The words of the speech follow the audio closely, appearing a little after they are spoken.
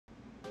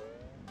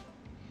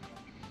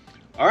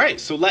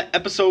Alright, so let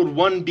episode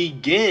 1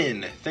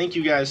 begin. Thank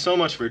you guys so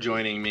much for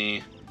joining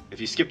me. If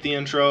you skip the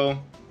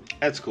intro,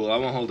 that's cool. I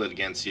won't hold it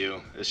against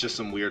you. It's just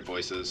some weird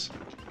voices.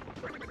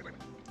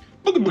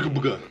 Booga booga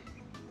booga.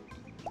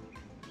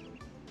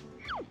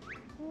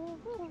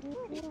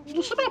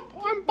 Listen up,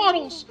 I'm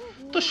Bottles,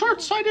 the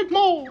short-sighted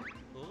mole.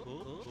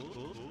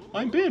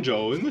 I'm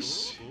Banjo, and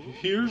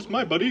here's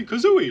my buddy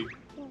Kazooie.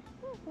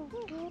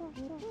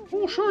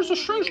 Oh, sure is a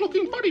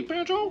strange-looking buddy,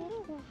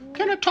 Banjo.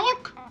 Can it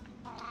talk?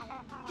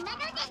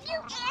 Better than you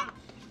can,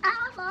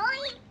 boy.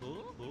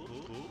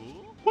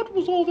 What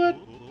was all that?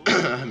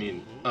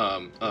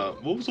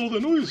 What was all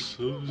that noise?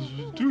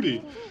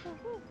 Duty.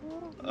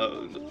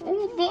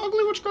 The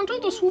ugly witch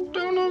Gruntilda swooped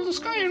down out of the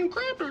sky and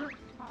grabbed her.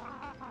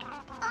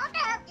 Oh no,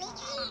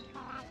 Wiggy.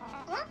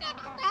 Look at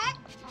that.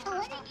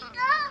 Where did he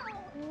go?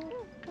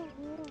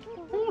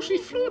 Oh, she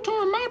flew to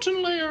her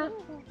mountain lair.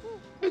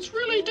 It's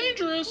really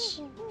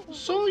dangerous,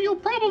 so you'll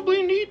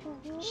probably need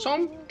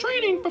some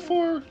training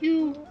before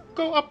you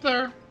go up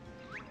there.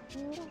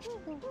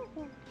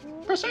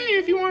 Press A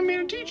if you want me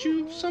to teach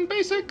you some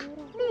basic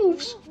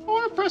moves,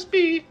 or press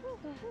B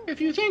if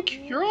you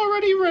think you're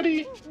already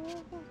ready.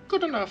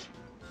 Good enough.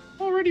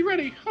 Already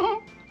ready.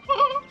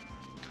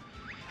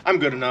 I'm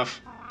good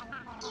enough.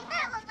 You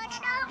never good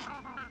enough.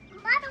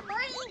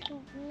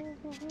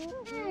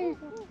 Boy.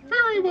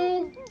 Very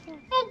well.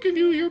 I'll give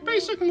you your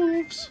basic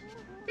moves.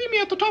 Meet me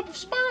at the top of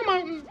Spiral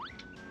Mountain.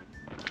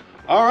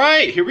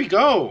 Alright, here we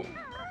go.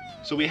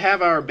 So we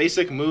have our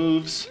basic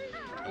moves,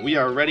 and we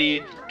are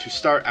ready to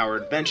start our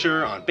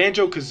adventure on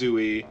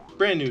Banjo-Kazooie,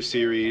 brand new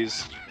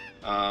series.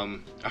 I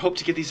hope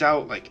to get these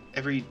out like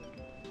every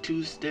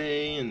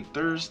Tuesday and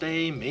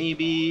Thursday,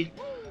 maybe.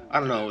 I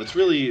don't know. It's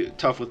really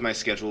tough with my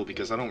schedule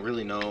because I don't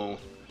really know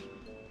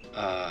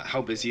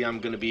how busy I'm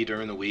going to be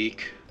during the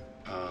week.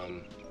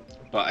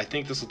 But I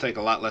think this will take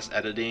a lot less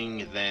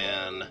editing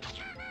than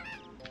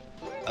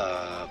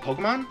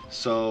Pokemon.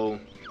 So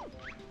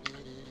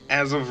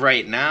as of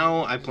right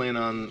now, I plan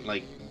on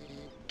like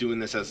doing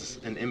this as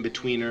an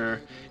in-betweener.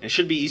 And it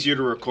should be easier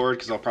to record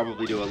because I'll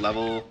probably do a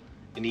level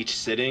in each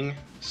sitting.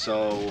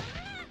 So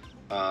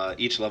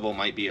each level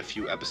might be a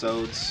few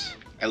episodes,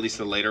 at least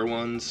the later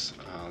ones.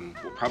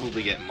 We'll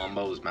probably get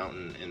Mumbo's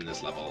Mountain in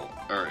this level,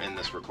 or in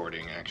this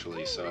recording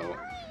actually. So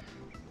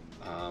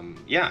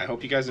yeah, I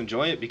hope you guys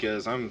enjoy it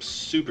because I'm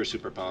super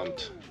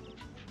pumped.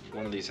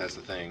 One of these has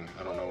the thing.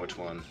 I don't know which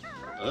one.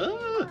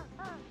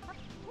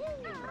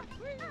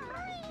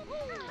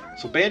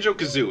 So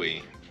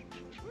Banjo-Kazooie.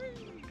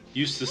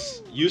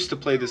 Used to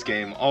play this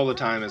game all the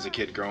time as a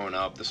kid growing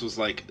up. This was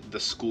like the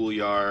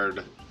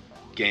schoolyard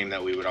game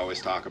that we would always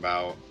talk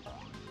about.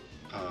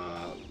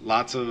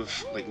 Lots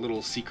of like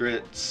little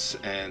secrets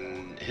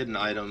and hidden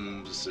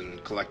items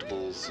and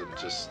collectibles, and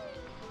just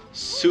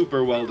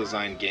super well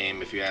designed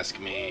game if you ask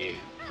me.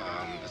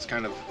 It's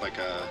kind of like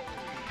a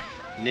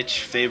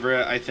niche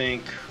favorite, I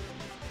think,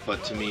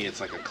 but to me it's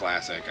like a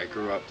classic. I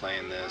grew up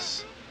playing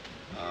this.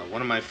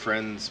 One of my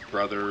friend's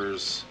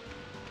brothers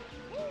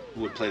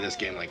would play this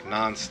game like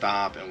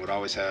non-stop and would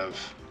always have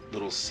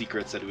little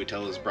secrets that he would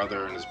tell his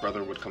brother, and his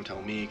brother would come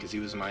tell me because he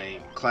was in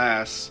my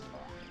class.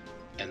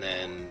 And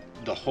then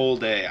the whole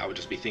day I would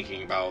just be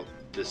thinking about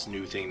this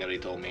new thing that he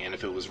told me, and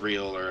if it was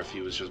real or if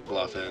he was just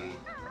bluffing.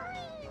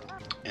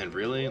 And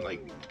really,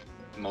 like,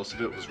 most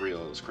of it was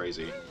real. It was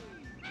crazy.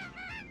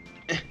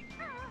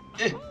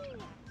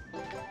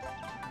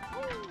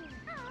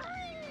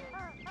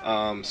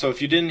 So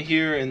if you didn't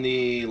hear in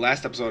the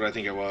last episode, I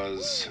think it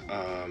was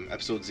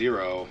episode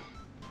 0,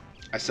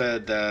 I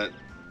said that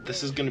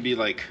this is going to be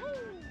like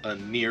a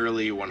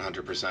nearly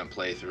 100%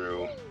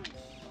 playthrough.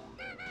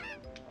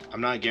 I'm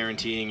not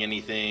guaranteeing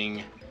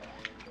anything,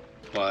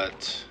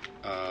 but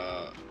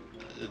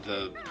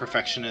the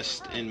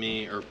perfectionist in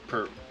me, or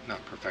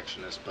not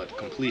perfectionist, but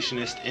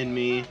completionist in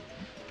me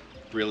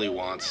really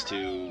wants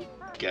to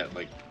get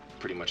like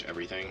pretty much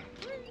everything.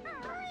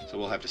 So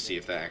we'll have to see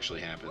if that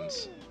actually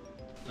happens.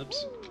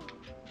 Oops.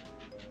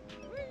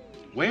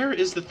 Where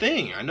is the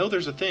thing? I know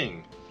there's a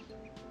thing.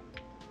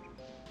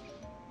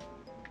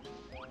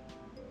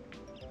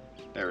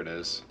 There it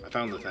is. I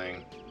found the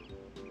thing.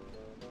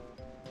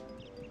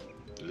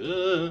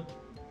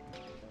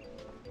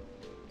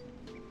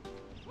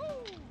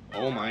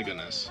 Oh my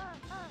goodness.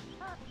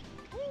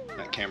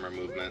 That camera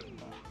movement.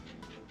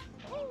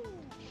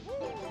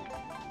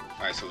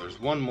 Alright, so there's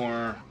one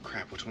more.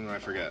 Crap, which one did I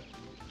forget?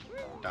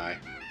 Die.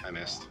 I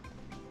missed.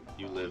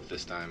 You live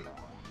this time.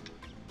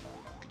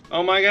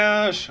 Oh my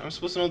gosh! I'm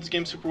supposed to know this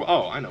game super well.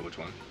 Oh, I know which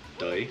one.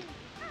 Duh.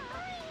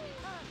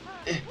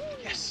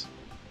 Yes!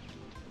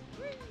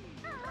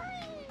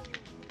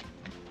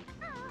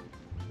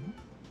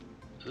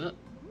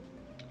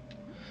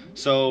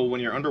 So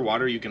when you're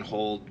underwater, you can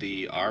hold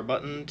the R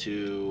button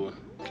to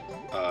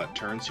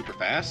turn super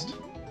fast.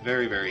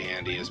 Very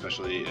handy,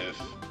 especially if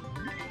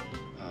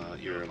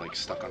you're like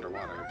stuck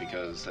underwater,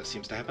 because that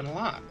seems to happen a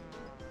lot.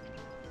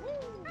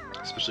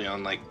 Especially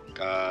on like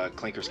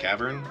Clanker's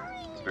Cavern.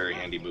 It's a very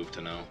handy move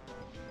to know.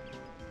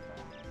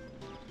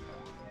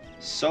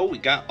 So we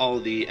got all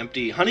the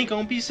empty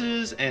honeycomb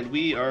pieces, and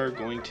we are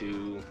going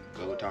to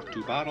go talk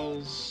to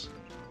Bottles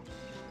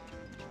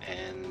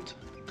and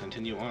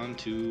continue on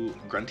to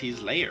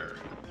Grunty's lair.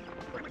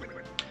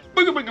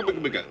 Booga booga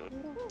booga booga.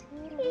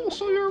 Oh,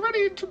 so you're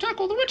ready to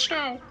tackle the witch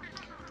now?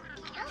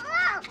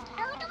 Hello,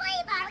 out of the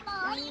way,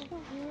 bottle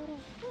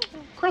boy.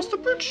 Cross the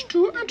bridge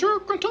to enter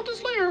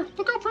Gruntilda's lair.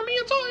 Look out for me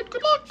inside.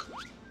 Good luck.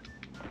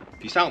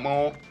 Peace out,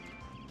 Maul.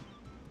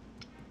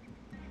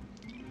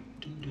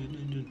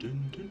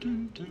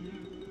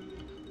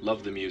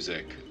 Love the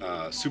music.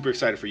 Super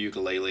excited for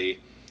Ukulele.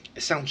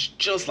 It sounds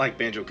just like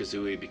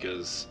Banjo-Kazooie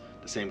because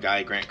the same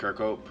guy, Grant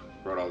Kirkhope,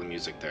 wrote all the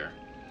music there.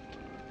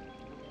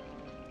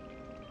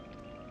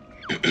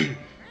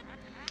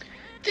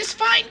 This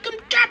fine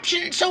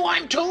contraption, so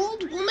I'm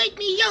told, will make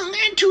me young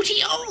and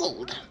tooty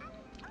old.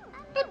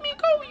 Let me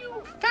go,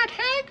 you fat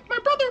hag. My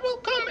brother will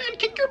come and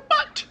kick your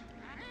butt.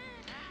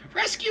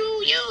 Rescue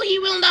you he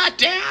will not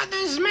dare.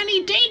 There's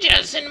many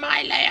dangers in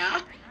my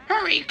lair.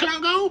 Hurry,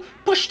 Klungo,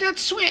 push that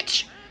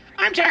switch.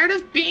 I'm tired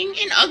of being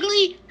an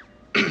ugly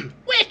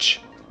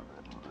witch.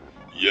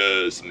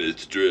 Yes,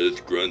 Mistress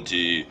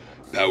Grunty.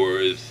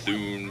 Power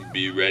soon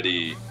be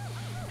ready.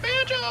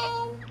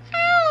 Banjo,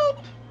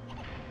 help!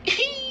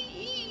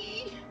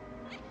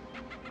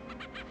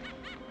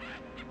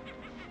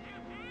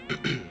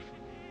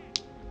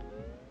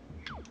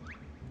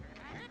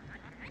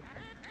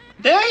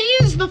 There he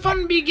is, the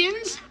fun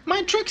begins.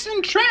 My tricks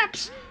and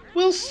traps.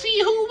 We'll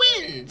see who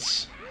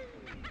wins.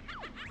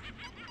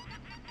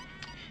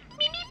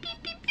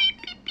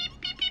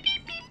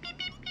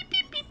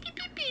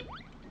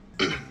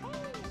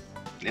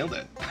 Nailed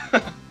it.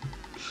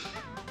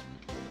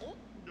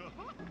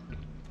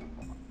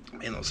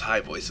 Man, those high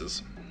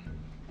voices.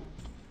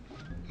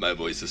 My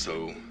voice is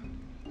so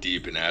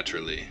deep and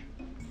naturally.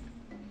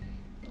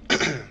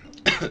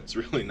 It's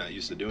really not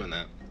used to doing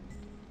that.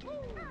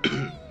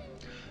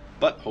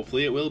 But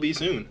hopefully it will be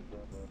soon.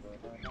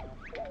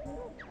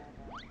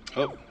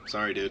 Oh,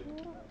 sorry, dude.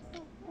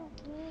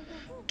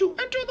 To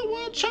enter the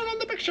world shown on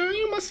the picture,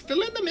 you must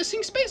fill in the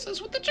missing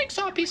spaces with the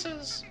jigsaw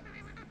pieces.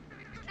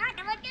 Start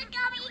to look good,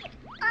 Gummy.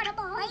 Bottle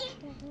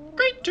boy.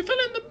 Great! To fill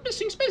in the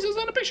missing spaces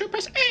on a picture,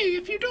 press A.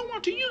 If you don't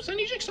want to use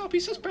any jigsaw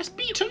pieces, press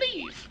B to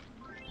leave.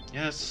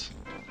 Yes.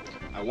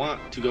 I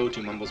want to go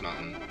to Mumbo's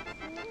Mountain.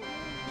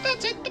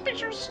 That's it. The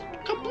picture's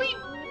complete,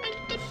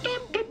 and the door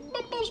to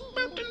Mumbo's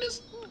Mountain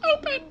is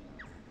open.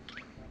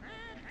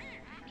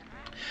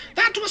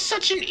 That was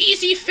such an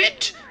easy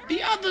fit.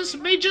 The others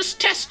may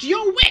just test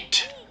your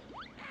wit.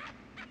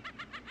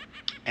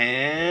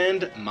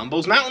 And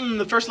Mumbo's Mountain,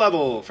 the first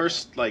level.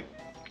 First, like,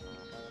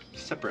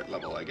 separate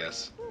level, I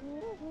guess.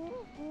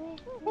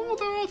 Oh,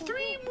 there are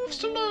 3 moves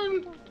to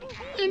learn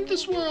in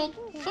this world.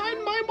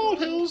 Find my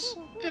molehills,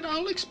 and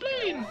I'll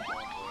explain.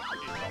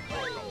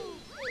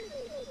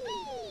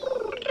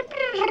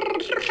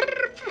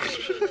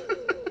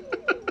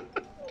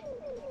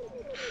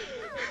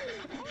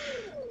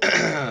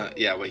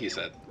 Yeah, what he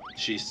said.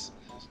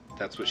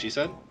 That's what she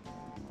said?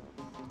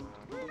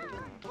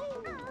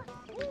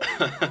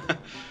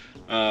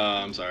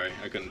 I'm sorry,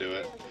 I couldn't do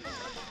it.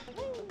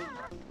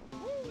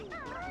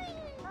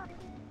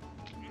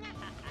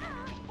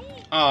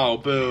 Oh,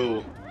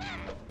 boo.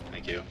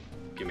 Thank you.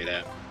 Give me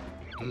that.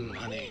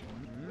 Honey.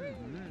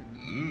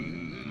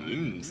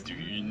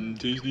 Sweet and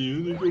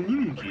tasty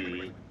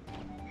energy.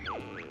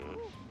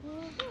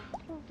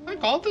 I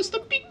call this the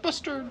Beak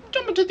Buster.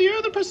 Jump into the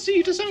air, then press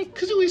C to send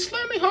Kazooie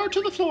slamming hard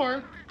to the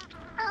floor.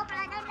 Oh,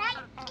 brother, right?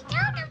 Don't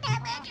do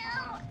that, Banjo.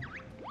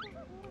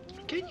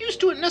 Get used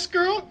to it, Nest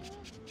Girl.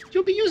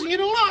 You'll be using it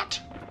a lot.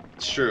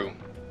 It's true.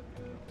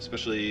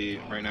 Especially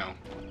right now.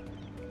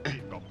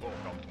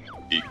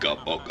 Ika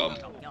Pokam.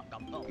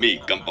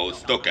 Me Gumbo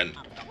Stoken.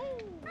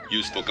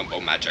 Useful Gumbo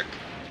magic.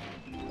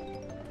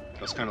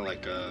 That's kind of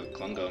like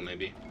Klungo,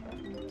 maybe.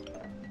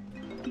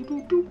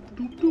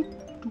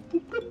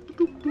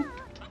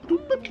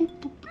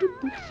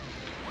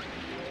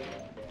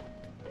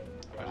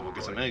 Might as well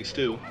get some eggs,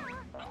 too.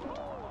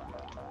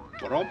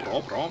 I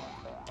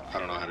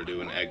don't know how to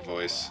do an egg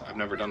voice. I've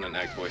never done an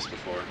egg voice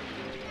before.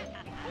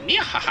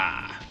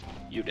 Nyahaha!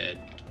 You did.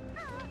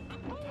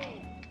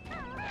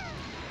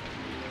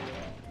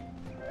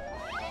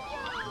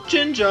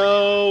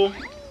 Jinjo!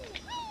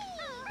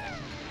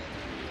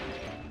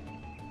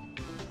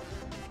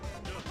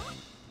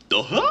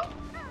 Duh?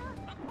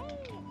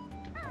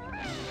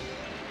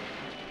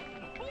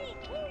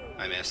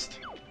 I missed.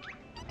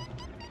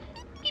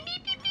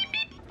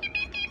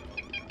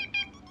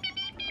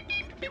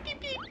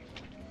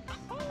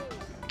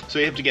 So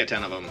you have to get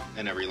 10 of them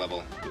in every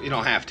level. You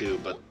don't have to,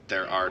 but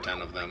there are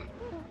 10 of them.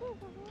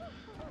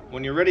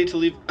 When you're ready to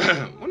leave,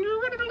 When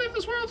you're ready to leave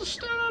this world, just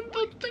stand on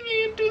the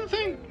thingy and do the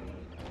thing.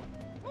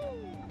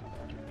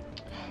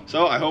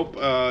 So I hope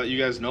you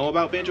guys know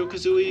about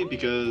Banjo-Kazooie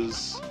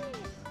because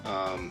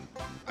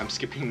I'm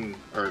skipping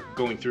or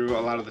going through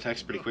a lot of the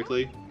text pretty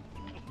quickly.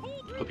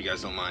 Hope you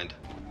guys don't mind.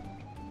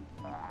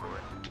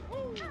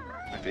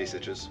 My face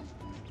itches.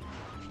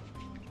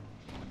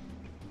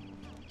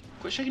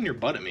 Quit shaking your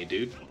butt at me,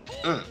 dude.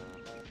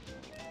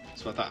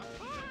 That's what I thought.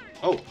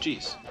 Oh,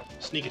 jeez.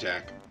 Sneak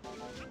attack.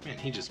 Man,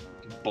 he just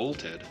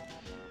bolted.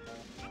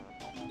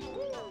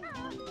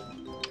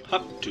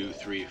 Hop, 2,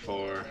 3,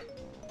 4.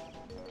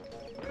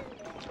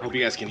 Hope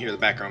you guys can hear the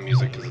background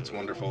music because it's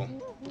wonderful.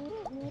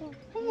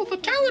 Oh, the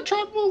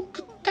Talentron will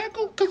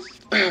tackle.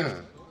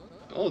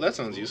 Oh, that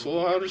sounds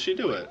useful. How does she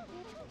do it?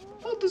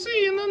 Hold the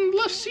Z and then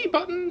left C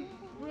button.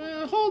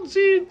 Hold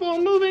Z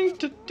while moving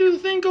to do the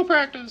thing. Go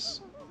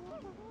practice.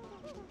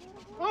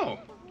 Oh,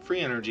 free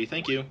energy.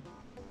 Thank you.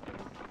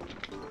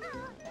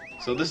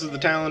 So this is the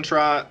Talon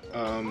Trot.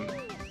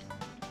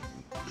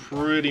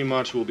 Pretty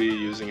much we'll be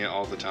using it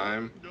all the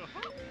time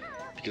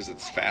because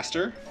it's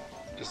faster.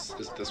 Is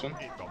it this one?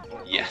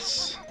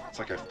 Yes. It's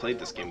like I've played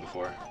this game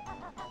before.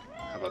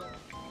 How about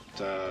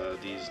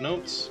these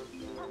notes?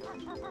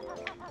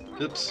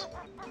 Oops.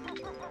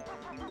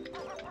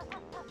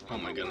 Oh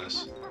my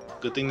goodness.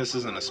 Good thing this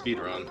isn't a speed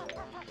run.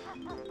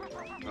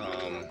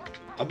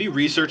 I'll be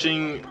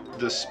researching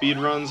the speed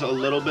runs a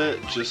little bit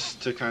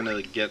just to kind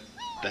of get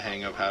the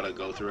hang of how to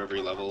go through every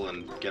level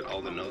and get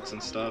all the notes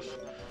and stuff.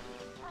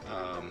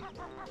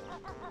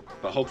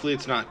 But hopefully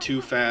it's not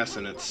too fast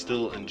and it's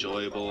still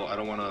enjoyable. I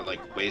don't want to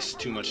like waste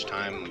too much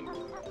time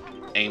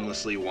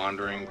aimlessly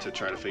wandering to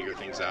try to figure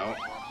things out.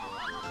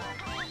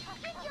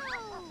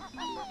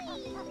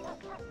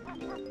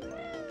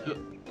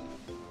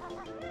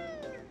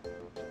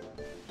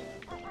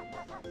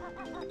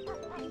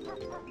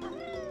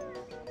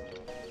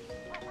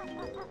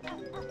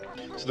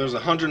 So there's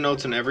 100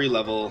 notes in every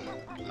level,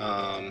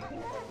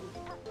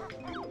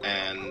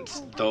 and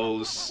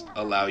those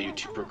allow you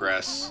to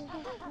progress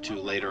to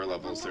later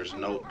levels. There's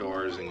note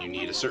doors, and you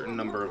need a certain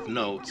number of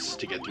notes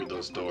to get through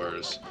those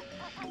doors.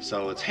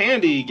 So it's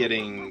handy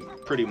getting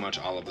pretty much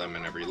all of them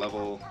in every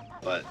level,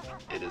 but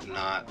it is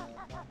not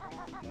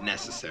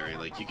necessary.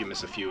 Like, you can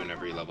miss a few in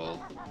every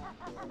level.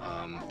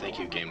 Thank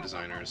you, game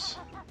designers.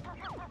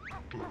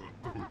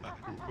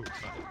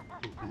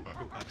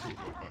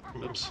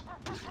 Oops.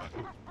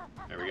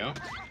 There we go.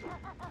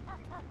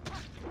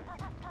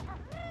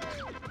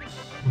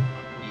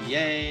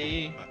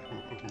 Yay!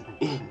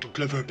 Ooh,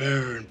 clever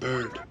bear and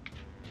bird.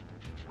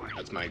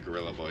 That's my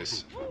gorilla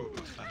voice.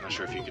 Not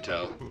sure if you could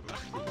tell.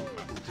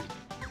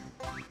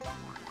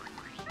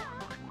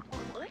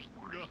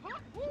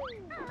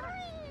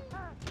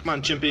 Come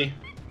on, Chimpy.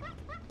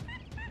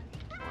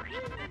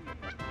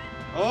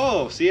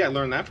 Oh, see, I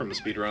learned that from a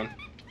speedrun.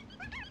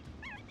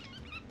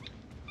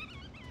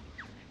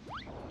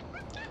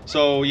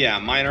 So, yeah,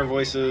 minor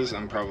voices,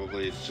 I'm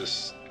probably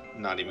just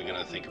not even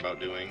gonna think about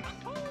doing.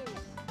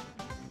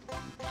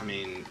 I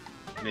mean,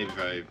 maybe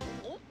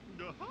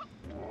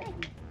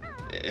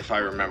if I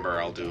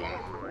remember, I'll do them.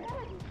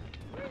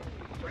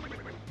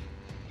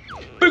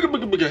 Bigga,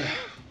 bigga, bigga.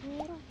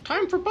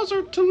 Time for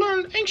Buzzer to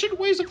learn ancient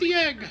ways of the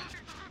egg.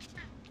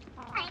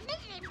 I miss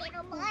you,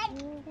 little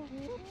bud.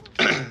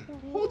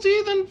 Hold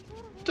Z, then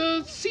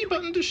the C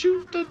button to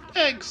shoot the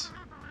eggs.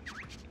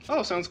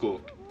 Oh, sounds cool.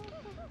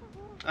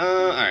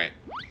 Alright.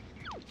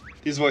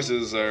 These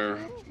voices are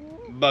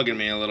bugging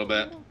me a little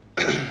bit.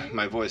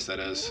 My voice, that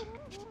is.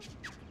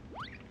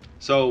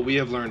 So, we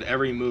have learned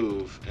every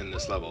move in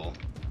this level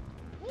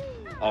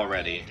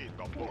already.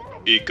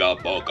 Ika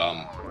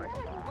Bokam.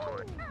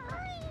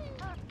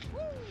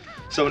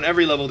 So, in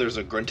every level, there's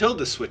a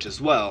Gruntilda switch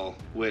as well,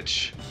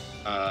 which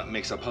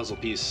makes a puzzle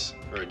piece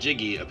or a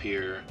Jiggy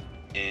appear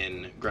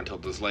in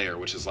Gruntilda's lair,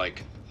 which is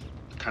like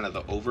kind of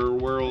the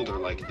overworld or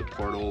like the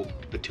portal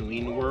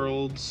between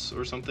worlds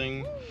or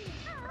something,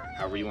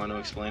 however you want to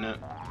explain it.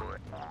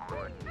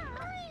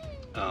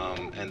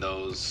 And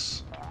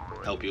those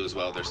help you as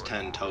well. There's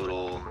 10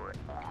 total,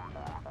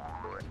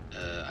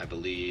 I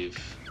believe.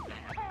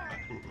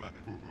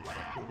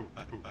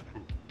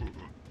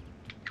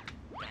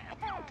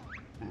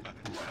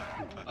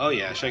 Oh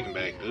yeah, shake and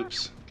bake.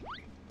 Oops.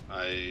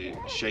 I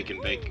shake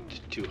and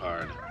baked too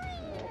hard.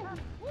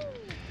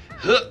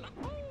 Huh.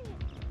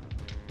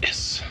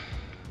 Yes.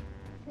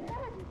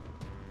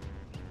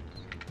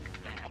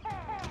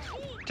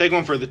 Take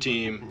one for the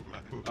team.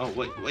 Oh,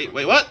 wait,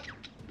 what?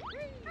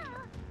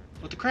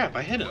 What the crap?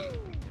 I hit him.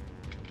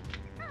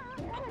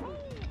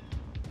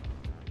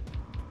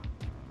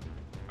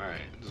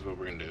 Alright, this is what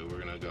we're gonna do. We're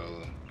gonna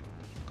go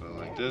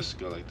like this,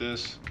 go like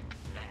this.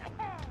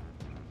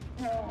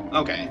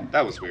 Okay,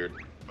 that was weird.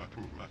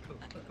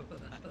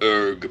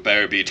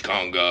 Bear Beach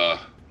Conga.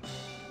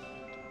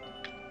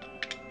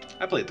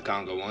 I played the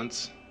Conga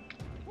once.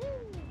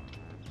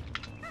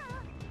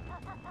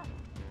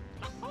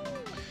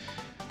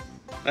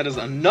 That is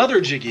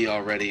another Jiggy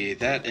already.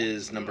 That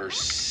is number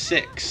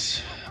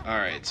 6.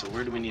 Alright, so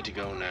where do we need to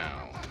go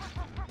now?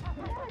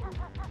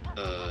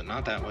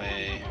 Not that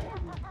way.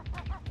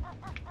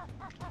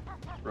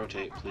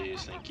 Rotate,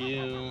 please. Thank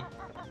you.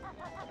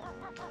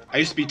 I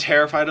used to be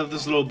terrified of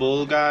this little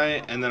bull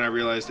guy, and then I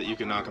realized that you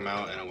can knock him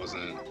out, and it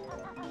wasn't,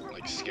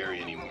 like,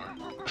 scary anymore.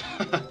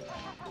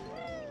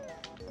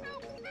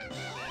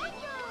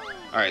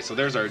 Alright, so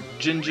there's our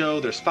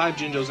Jinjo. There's 5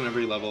 Jinjos in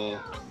every level.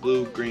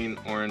 Blue, green,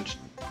 orange,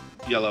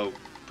 yellow,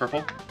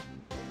 purple,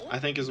 I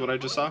think is what I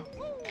just saw.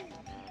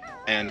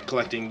 And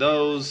collecting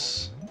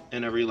those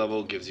in every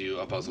level gives you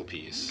a puzzle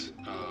piece.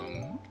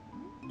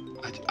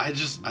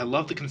 I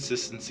love the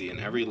consistency in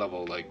every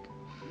level. Like,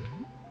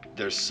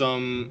 there's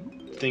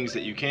some things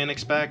that you can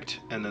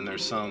expect, and then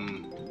there's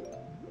some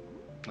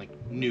like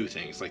new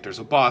things. Like, there's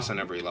a boss in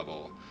every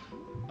level.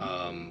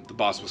 The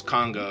boss was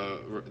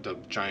Conga, the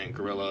giant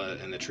gorilla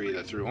in the tree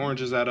that threw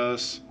oranges at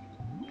us.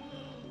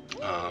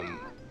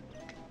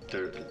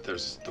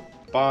 There's the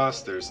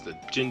boss. There's the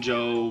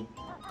Jinjo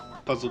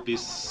puzzle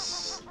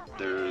piece.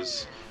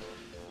 There's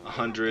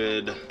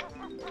 100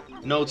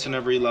 notes in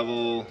every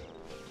level.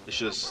 It's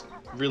just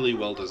really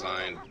well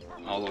designed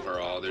all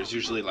overall. There's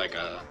usually like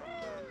a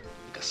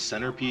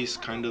centerpiece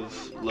kind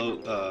of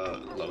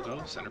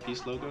logo,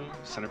 centerpiece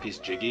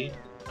jiggy. I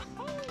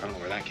don't know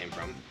where that came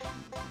from.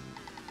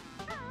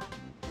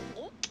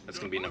 That's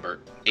gonna be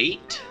number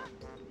 8.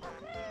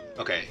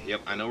 Okay,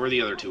 yep, I know where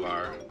the other 2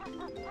 are.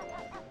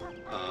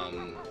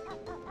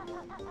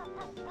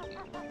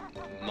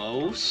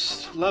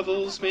 Most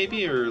levels,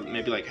 maybe, or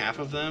maybe like half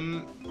of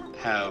them,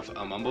 have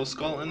a Mumbo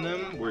skull in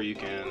them where you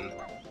can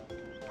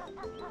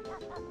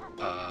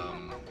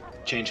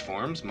change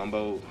forms.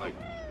 Mumbo like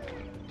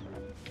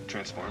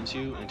transforms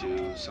you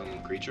into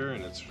some creature,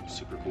 and it's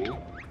super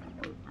cool.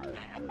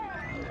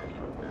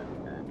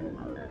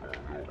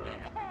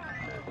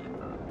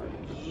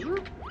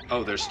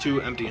 Oh, there's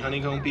 2 empty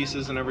honeycomb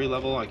pieces in every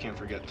level. I can't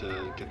forget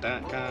to get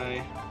that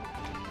guy.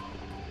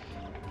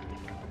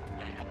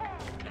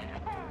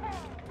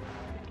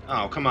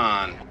 Oh, come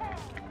on.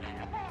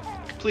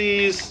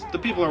 Please, the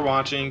people are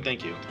watching.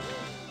 Thank you.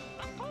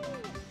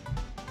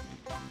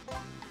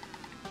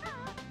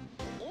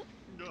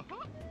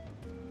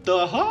 Do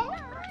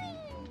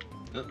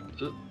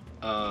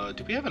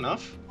we have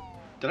enough?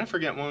 Did I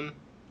forget one?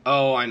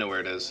 Oh, I know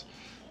where it is.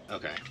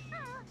 Okay.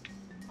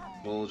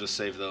 We'll just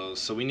save those.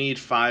 So we need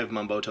 5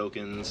 Mumbo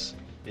tokens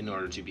in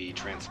order to be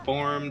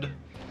transformed.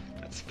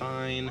 That's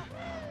fine.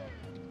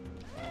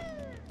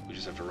 We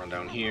just have to run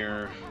down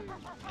here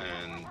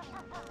and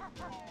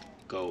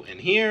go in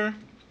here.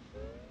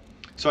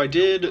 So I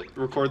did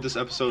record this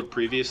episode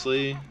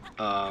previously,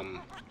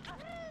 but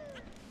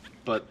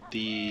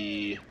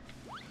the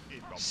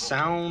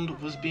sound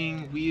was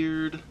being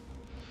weird.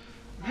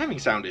 I'm having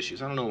sound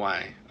issues. I don't know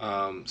why.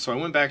 So I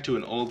went back to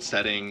an old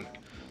setting.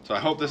 So I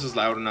hope this is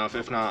loud enough.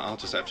 If not, I'll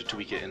just have to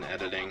tweak it in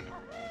editing.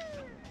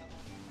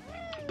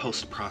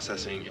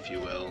 Post-processing, if you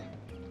will.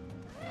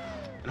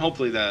 And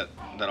hopefully that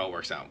all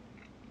works out.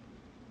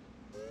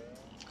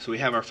 So we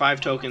have our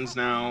 5 tokens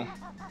now.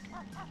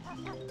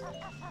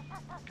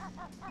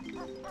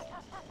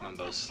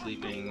 Mumbo's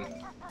sleeping.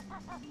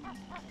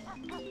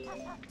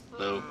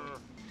 Hello.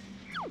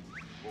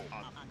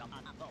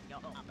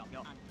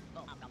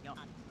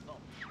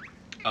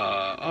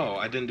 Oh,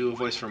 I didn't do a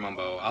voice for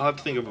Mumbo. I'll have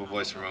to think of a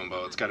voice for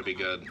Mumbo. It's gotta be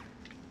good.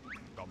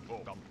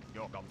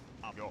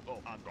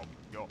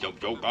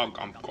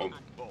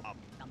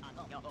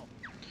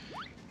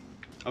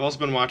 I've also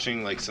been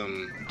watching like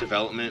some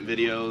development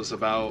videos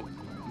about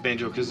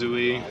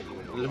Banjo-Kazooie.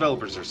 The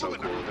developers are so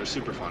cool. They're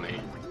super funny.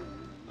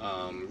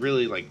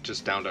 Really like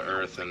just down to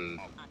earth, and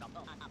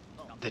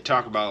they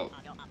talk about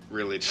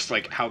really just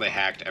like how they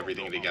hacked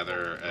everything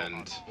together,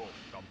 and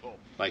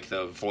like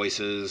the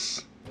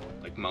voices,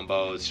 like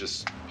Mumbo, it's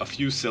just a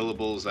few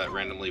syllables that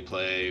randomly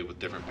play with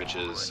different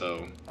pitches.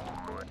 So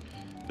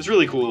it's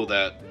really cool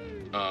that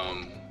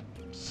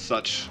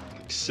such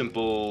like,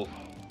 simple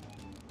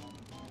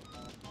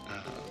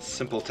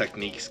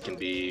techniques can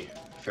be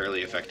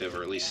fairly effective,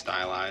 or at least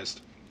stylized.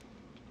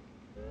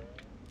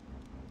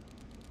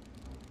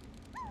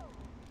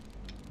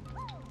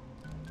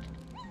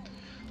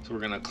 So we're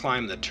gonna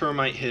climb the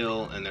termite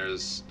hill, and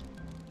there's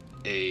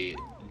a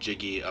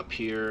jiggy up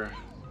here.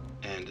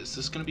 And is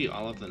this gonna be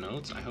all of the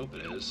notes? I hope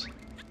it is.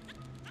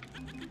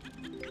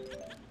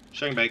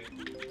 Shang bake.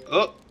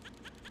 Oh!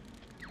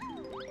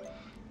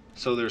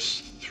 So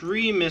there's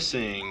 3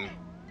 missing.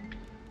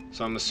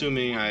 So I'm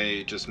assuming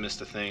I just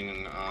missed a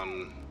thing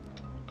on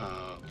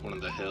one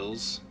of the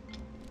hills.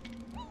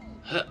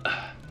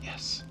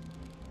 Yes.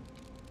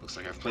 Looks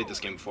like I've played this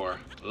game before.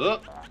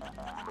 Oh!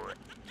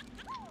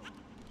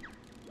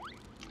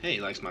 Hey, he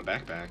likes my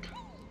backpack.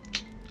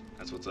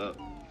 That's what's up.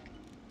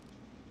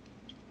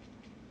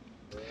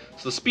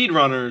 So the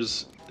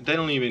speedrunners, they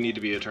don't even need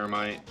to be a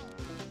termite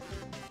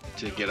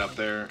to get up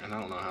there, and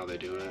I don't know how they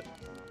do it.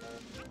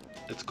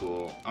 It's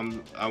cool.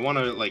 I want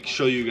to like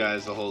show you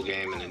guys the whole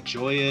game and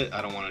enjoy it.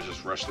 I don't want to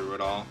just rush through it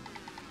all.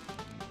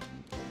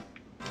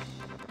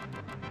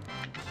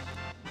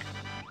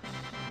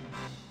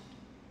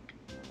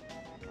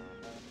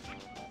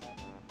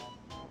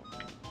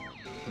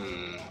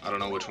 I don't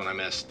know which one I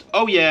missed.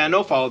 Oh yeah,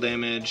 no fall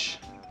damage.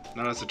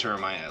 Not as a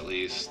termite, at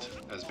least.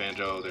 As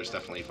Banjo, there's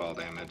definitely fall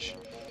damage.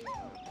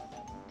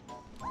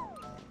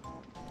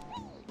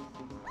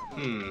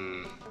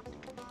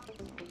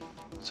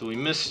 So we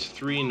missed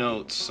 3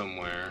 notes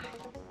somewhere.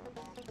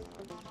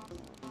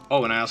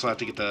 Oh, and I also have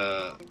to get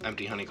the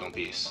empty honeycomb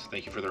piece.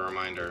 Thank you for the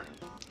reminder,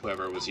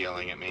 whoever was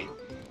yelling at me.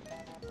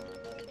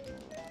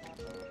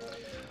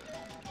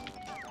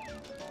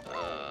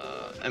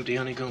 empty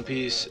honeycomb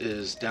piece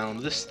is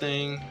down this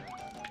thing.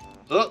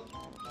 Oh!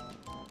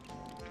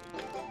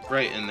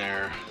 Right in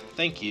there.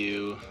 Thank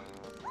you.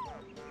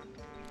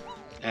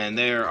 And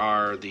there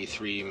are the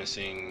 3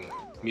 missing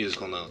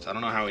musical notes. I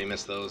don't know how we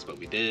missed those, but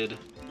we did.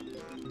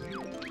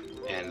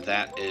 And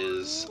that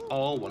is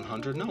all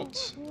 100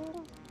 notes,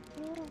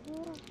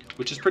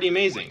 which is pretty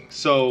amazing.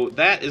 So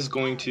that is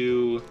going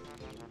to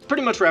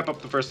pretty much wrap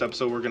up the first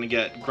episode. We're going to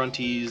get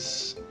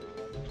Grunty's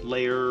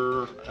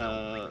layer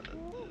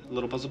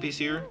little puzzle piece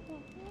here.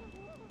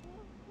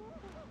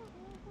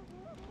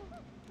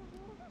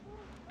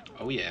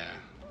 Oh yeah.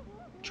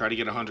 Try to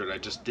get 100. I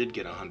just did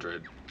get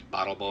 100.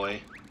 Bottle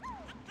boy.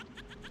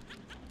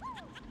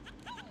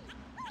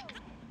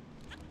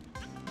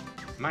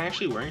 Am I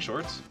actually wearing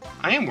shorts?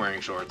 I am wearing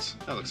shorts.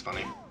 That looks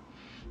funny.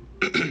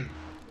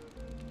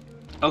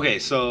 Okay,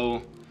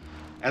 so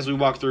as we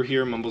walk through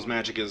here, Mumbo's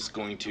magic is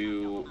going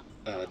to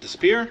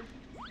disappear.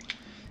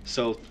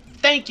 So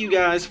thank you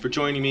guys for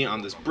joining me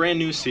on this brand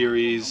new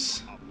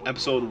series.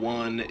 Episode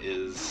 1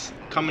 is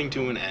coming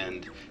to an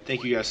end.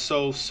 Thank you guys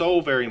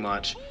so very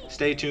much.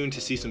 Stay tuned to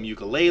see some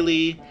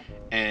ukulele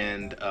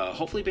and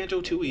hopefully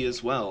Banjo-Kazooie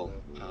as well.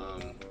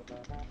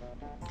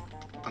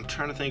 I'm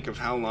trying to think of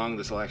how long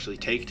this will actually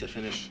take to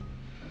finish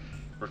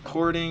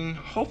recording.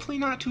 Hopefully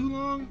not too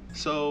long,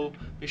 so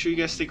make sure you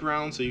guys stick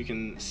around so you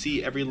can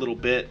see every little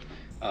bit.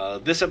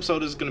 This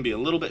episode is going to be a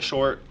little bit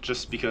short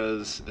just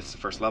because it's the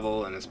first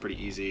level and it's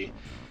pretty easy.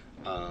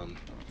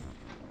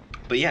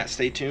 But yeah,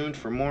 stay tuned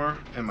for more,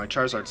 and my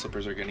Charizard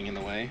slippers are getting in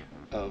the way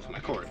of my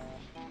cord.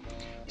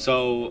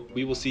 So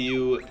we will see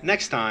you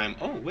next time.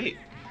 Oh wait,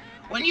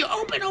 When you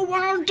open a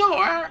world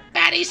door,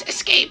 baddies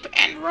escape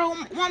and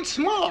roam once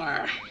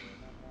more.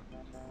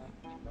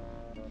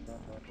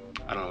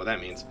 I don't know what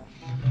that means.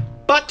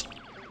 But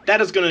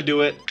that is going to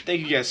do it. Thank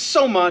you guys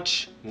so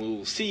much.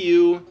 We'll see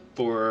you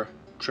for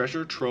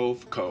Treasure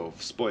Trove Cove.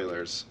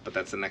 Spoilers, but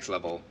that's the next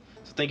level.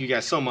 So thank you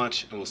guys so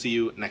much, and we'll see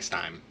you next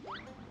time.